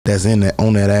that's in that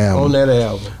on that album. On that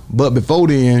album. But before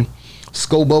then,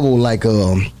 Sco Bubble like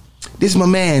this my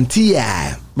man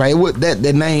T.I. Right? What that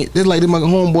name? This like my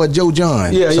homeboy Joe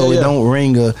John. Yeah, so yeah, it don't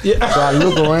ring a. Yeah. So I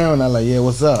look around. I like, yeah,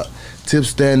 what's up? Tip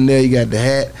standing there. You got the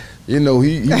hat. You know,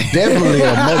 he definitely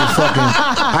a motherfucking.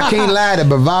 I can't lie, the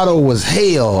bravado was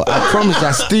hell. I promise.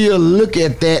 I still look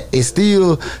at that. It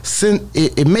still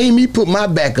it made me put my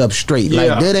back up straight.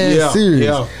 Like that ass serious.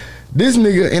 Yeah. This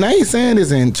nigga, and I ain't saying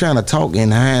this and trying to talk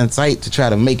in hindsight to try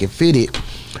to make it fit it,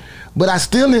 but I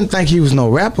still didn't think he was no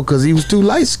rapper because he was too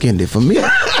light skinned for me.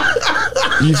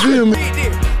 You feel me?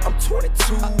 I'm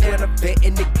 22 and a vet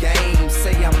in the game.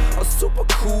 Say I'm a super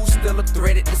cool, still a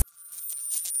threat at the.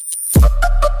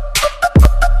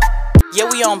 Yeah,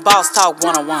 we on Boss Talk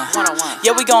 101.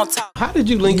 Yeah, we gonna talk. How did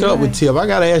you link up with Tip? I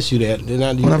gotta ask you that.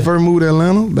 When I first moved to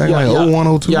Atlanta, back like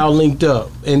 01, 02. Y'all linked up,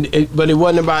 but it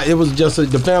wasn't about. It was just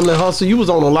the family hustle. You was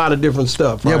on a lot of different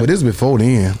stuff, right? Yeah, but this before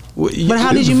then. But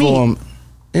how did you meet?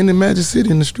 In the Magic City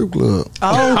in the strip club.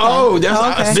 Oh, okay.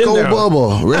 Oh, that's Sco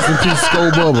Bubba. Rest in peace,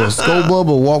 Sco Bubba. Sco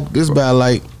Bubba walked this by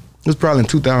like, this probably in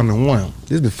 2001.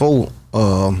 This before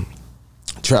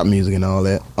trap music and all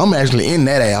that. I'm actually in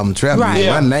that album, trap music.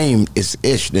 Yeah. My name is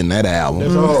etched in that album.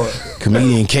 That's hard.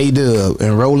 Comedian K-Dubb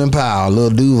and Rolling Powell, Lil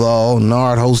Duval,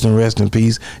 Nard hosting, rest in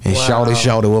peace, and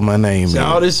Shawty what my name is.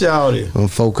 Shawty. Them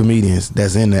 4 comedians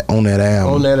that's in that on that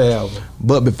album. On that album.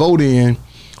 But before then,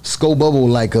 Sco Bubble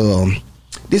like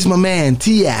this my man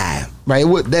T.I. Right?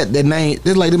 What that name?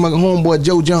 This like my homeboy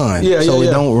Joe John. Yeah, so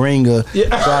it don't ring a.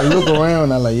 Yeah. So I look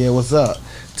around. I like, yeah, what's up?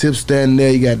 Tip standing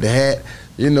there. You got the hat.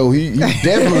 You know, he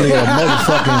definitely a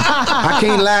motherfucking. I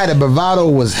can't lie, the bravado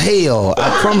was hell.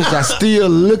 I promise. I still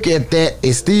look at that.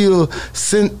 It still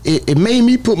it made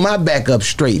me put my back up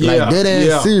straight. Like that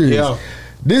ass serious. Yeah.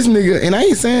 This nigga, and I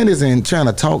ain't saying this and trying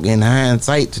to talk in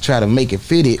hindsight to try to make it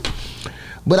fit it,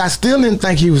 but I still didn't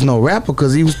think he was no rapper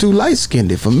because he was too light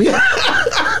skinned for me.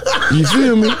 You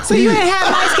feel me? So you ain't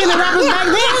had light skinned rappers back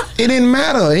then? It didn't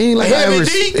matter. It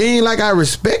ain't like I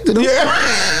respected him.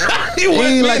 Yeah. He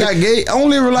ain't like I gave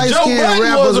only light skinned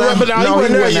rappers. He wasn't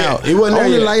there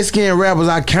only yet. light skinned rappers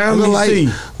I kind of like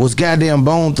was goddamn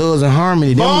Bone Thugs and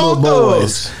Harmony. Them little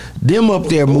boys. Them up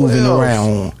there moving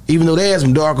around, even though they had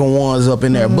some darker ones up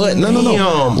in there. But no.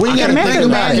 We ain't gotta think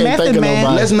about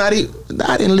it. Let's not.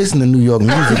 I didn't listen to New York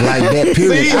music like that.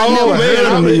 Period. I never heard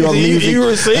of New York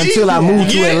music until I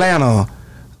moved to Atlanta.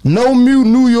 No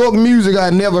New York music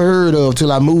I never heard of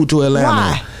till I moved to Atlanta.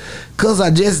 Why? Cause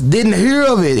I just didn't hear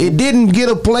of it. It didn't get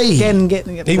a play.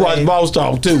 He watched Boss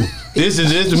Talk too. This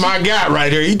is my guy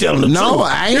right here. He telling the truth. No,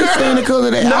 I ain't saying it because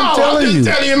of that. No, I'm telling you.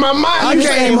 telling you in my mind. I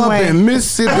came up in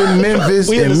Mississippi,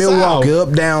 Memphis, and Milwaukee,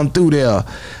 up down through there.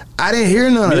 I didn't hear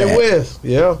none of that. Midwest,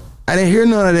 yeah. I didn't hear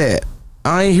none of that.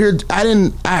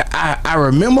 I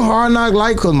remember Hard Knock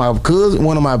Life because my cousin,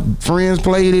 one of my friends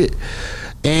played it,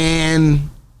 and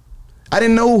I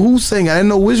didn't know who sang. I didn't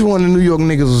know which one of the New York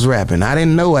niggas was rapping. I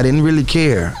didn't know. I didn't really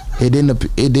care.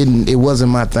 It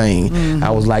wasn't my thing. Mm-hmm. I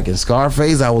was liking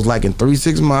Scarface. I was liking 3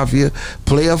 6 Mafia,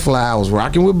 Player Fly. I was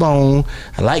rocking with Bone.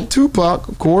 I liked Tupac,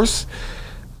 of course.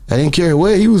 I didn't care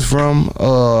where he was from.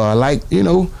 I liked,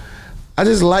 I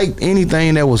just liked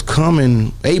anything that was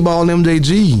coming. 8-Ball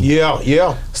MJG.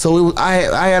 Yeah. So I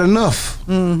had enough.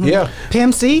 Mm-hmm. Yeah.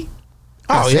 Pimp C?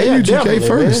 Oh, yeah, UGK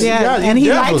first. Yeah, and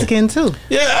he light skin too.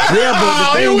 Yeah,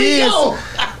 but the thing is,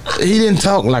 he didn't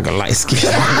talk like a light skin.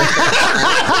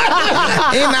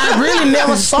 And I really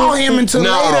never saw him until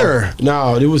later.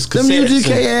 No, it was them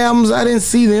UGK albums. I didn't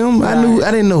see them. Right.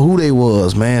 I didn't know who they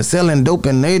was, man. Selling Dope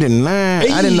in 89.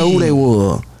 I didn't know who they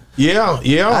were. Yeah.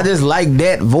 I just like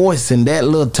that voice and that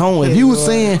little tone. If you was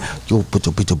saying, yo, put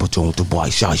your on the boy,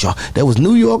 shah. That was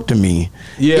New York to me.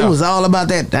 Yeah. It was all about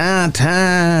that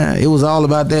downtown. It was all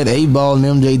about that 8-Ball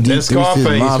and MJD. That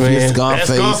Scarface, Mafia, man. Scarface.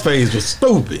 That Scarface was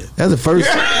stupid. That's the first,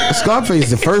 Scarface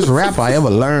the first rap I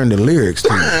ever learned the lyrics to.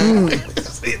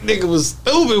 That nigga was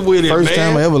stupid with it, First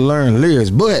time I ever learned lyrics.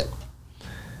 But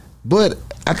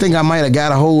I think I might have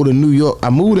got a hold of New York. I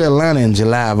moved to Atlanta in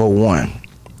July of 01.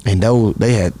 And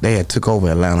they had took over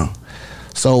Atlanta.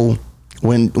 So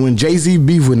when Jayz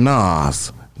beef with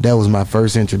Nas, that was my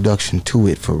first introduction to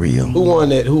it for real. Who won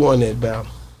that battle?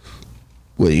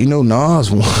 Well, Nas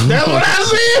won. That's what I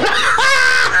said.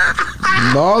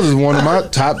 Nas is one of my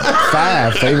top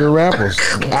 5 favorite rappers.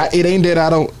 It ain't that I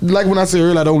don't, like when I said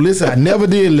earlier, I don't listen. I never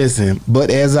did listen. But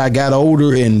as I got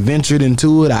older and ventured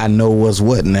into it, I know what's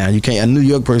what now. A New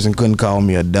York person couldn't call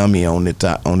me a dummy on the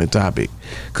topic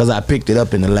because I picked it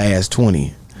up in the last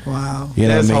 20. Wow.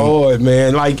 That's hard,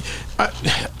 man. Like,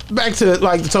 back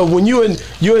to so when you and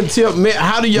Tip met,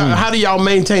 how do y'all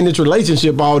maintain this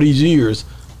relationship all these years?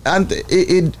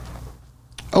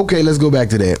 Okay, let's go back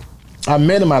to that. I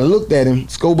met him. I looked at him.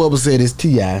 Scope Bubba said it's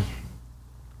T.I.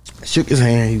 Shook his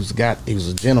hand. He was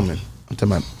a gentleman. I'm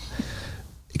talking about.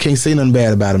 You can't say nothing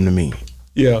bad about him to me.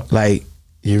 Yeah. Like,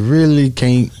 you really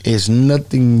can't. It's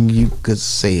nothing you could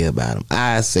say about him.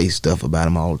 I say stuff about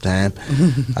him all the time.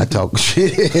 I talk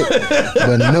shit,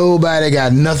 but nobody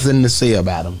got nothing to say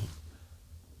about him.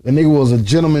 The nigga was a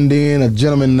gentleman then, a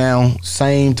gentleman now,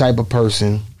 same type of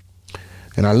person.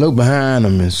 And I look behind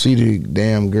him and see the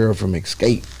damn girl from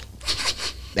Escape.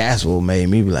 That's what made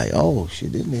me be like, oh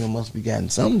shit, this nigga must be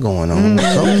got something going on.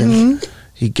 Something.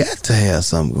 He got to have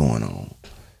something going on.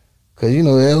 Cause you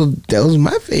know that was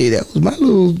my favorite. That was my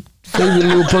little favorite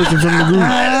little person from the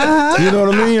group. You know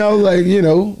what I mean? I was like, you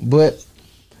know, but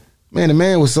man, the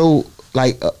man was so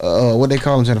like what they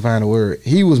call him, trying to find a word.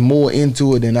 He was more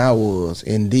into it than I was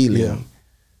in dealing. Yeah.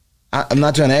 I'm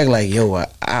not trying to act like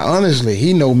I honestly,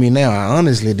 he know me now. I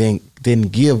honestly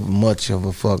didn't give much of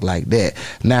a fuck like that.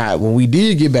 Now when we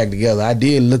did get back together, I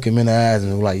did look him in the eyes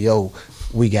and was like, yo,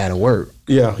 we gotta work.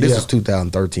 Yeah, this was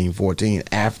 2013, 14,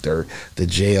 after the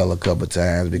jail a couple of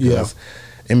times, because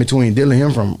in between dealing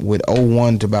him with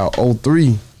 01 to about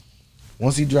 03,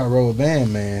 once he dropped Rubber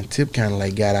Band, man, Tip kind of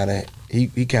like got out of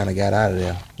he kind of got out of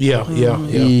there. Yeah.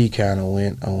 He kind of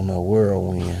went on a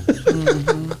whirlwind.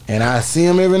 And I see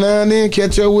him every now and then,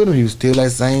 catch up with him. He was still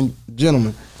that same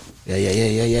gentleman.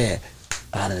 Yeah.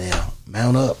 Out of there,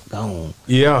 mount up, gone.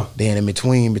 Yeah. Then in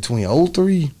between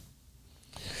 03.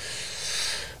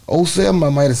 07, I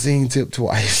might have seen Tip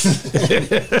twice.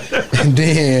 And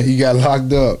then he got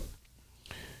locked up.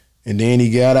 And then he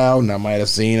got out, and I might have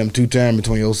seen him 2 times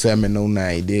between 07 and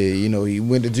 09. He did, you know, he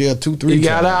went to jail 2-3 times. He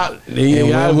got out,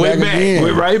 and went back,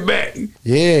 went right back.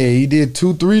 Yeah, he did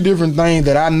 2-3 different things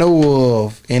that I know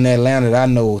of in Atlanta that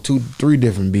I know of, 2-3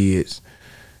 different bids.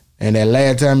 And that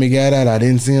last time he got out, I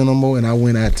didn't see him no more, and I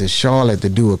went out to Charlotte to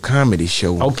do a comedy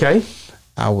show. Okay.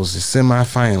 I was a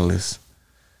semifinalist.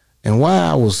 And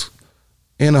while I was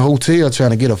in a hotel trying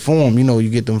to get a form, you know,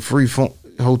 you get them free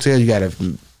hotel, you got to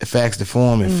fax the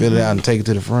form and fill it out and take it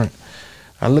to the front.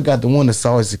 I look out the window,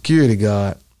 saw a security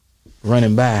guard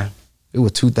running by. It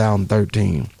was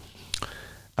 2013.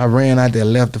 I ran out there,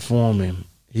 left the form, and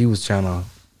he was trying to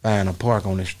find a park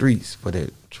on the streets for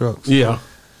the trucks. Yeah.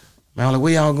 Man, I was like,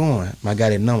 where y'all going? I got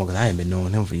that number because I ain't been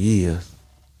knowing him for years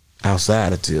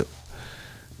outside of Tip.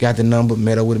 Got the number,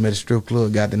 met up with him at a strip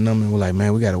club, got the number, and we're like,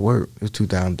 man, we got to work. It was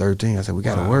 2013. I said, we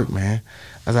got to work, man.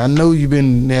 I said, I know you've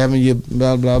been having your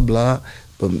blah, blah, blah,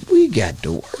 but we got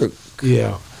to work.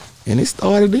 Yeah. And it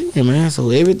started then, man.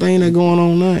 So everything that's going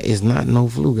on now is not no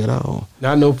fluke at all.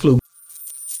 Not no fluke.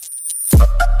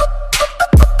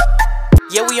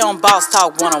 Yeah, we on Boss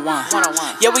Talk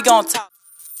 101. Yeah, we gon' talk.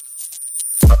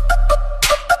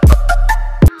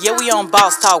 Yeah, we on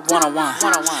Boss Talk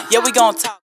 101. Yeah, we gon' talk.